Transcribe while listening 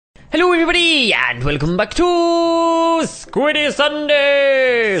Hello everybody, and welcome back to Squiddy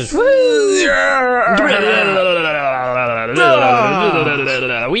Sundays!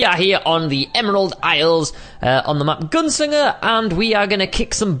 We are here on the Emerald Isles, on the map Gunslinger, and we are gonna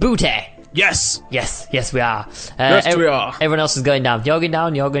kick some booty. Yes! Yes, we are. Yes, we are. Everyone else is going down. You're going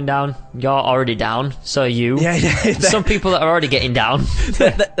down, you're going down. You're already down, so are you. Yeah. Some people are already getting down.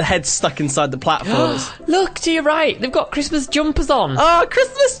 The head's stuck inside the platforms. Look to your right, they've got Christmas jumpers on. Oh,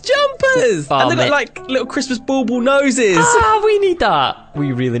 Christmas jumpers! Oh, and they've mate. got like little Christmas bauble noses. Ah, we need that.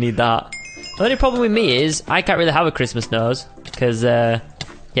 We really need that. The only problem with me is I can't really have a Christmas nose because, yeah,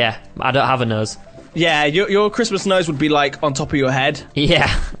 I don't have a nose. Yeah, your Christmas nose would be like on top of your head.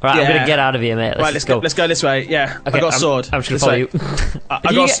 Yeah. Right, Yeah. I'm gonna get out of here, mate. Let's go this way. Yeah, Okay, I got a sword. I'm just gonna follow you.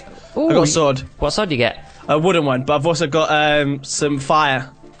 I got a sword. What sword do you get? A wooden one, but I've also got some fire.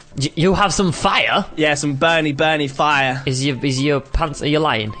 You have some fire? Yeah, some burny fire. Is your pants? Are you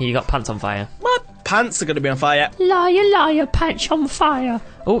lying? You got pants on fire? My pants are gonna be on fire. Liar, pants on fire.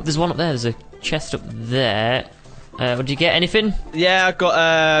 Oh, there's one up there. There's a chest up there. Did you get anything? Yeah,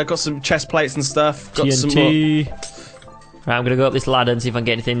 I got some chest plates and stuff. Got some more. TNT. Right, I'm gonna go up this ladder and see if I can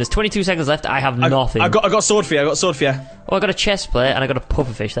get anything. There's 22 seconds left. I have nothing. I got a sword for you. Oh, I got a chest plate and I got a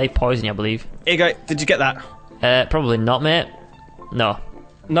pufferfish. They poison you, I believe. Here you go. Did you get that? Probably not, mate. No.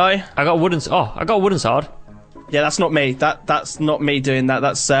 No. I got a wooden. Oh, I got a wooden sword. Yeah, that's not me. That's not me doing that.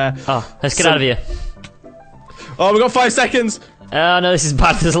 That's Oh, let's get out of here. Oh, we got 5 seconds. Oh no, this is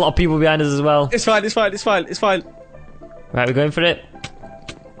bad. There's a lot of people behind us as well. It's fine. Right, we're going for it.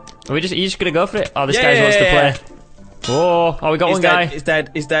 Are you just gonna go for it? Oh, this Yeah, guy wants to yeah. play. Oh, we got He's one dead.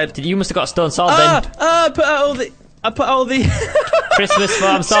 guy. He's dead. You must have got a stone sword then. I put all the. Christmas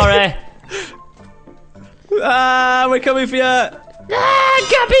farm, sorry. We're coming for you. Gabby,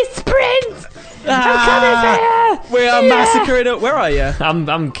 sprint! I'm coming for you! We are massacring it. Where are you?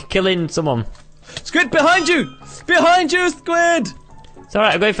 I'm killing someone. Squid behind you! Behind you, Squid! It's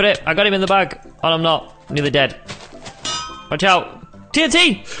alright, I'm going for it. I got him in the bag. Oh, I'm not. I'm nearly dead. Watch out.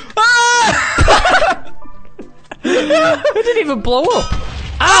 TNT! Ah! It didn't even blow up.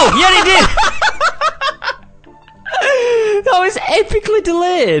 Ow! Yeah, it did! That was epically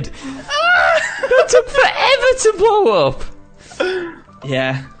delayed. That took forever to blow up.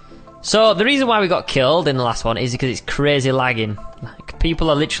 Yeah. So, the reason why we got killed in the last one is because it's crazy lagging. Like, people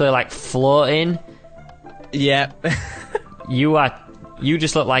are literally, like, floating. Yeah. You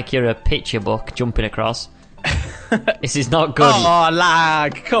just look like you're a picture book jumping across. This is not good. Oh,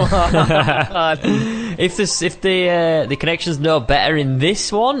 lag! Come on. If the connection's no better in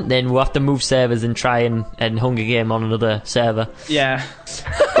this one, then we'll have to move servers and try and Hunger Game on another server. Yeah.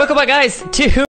 Welcome back, guys, to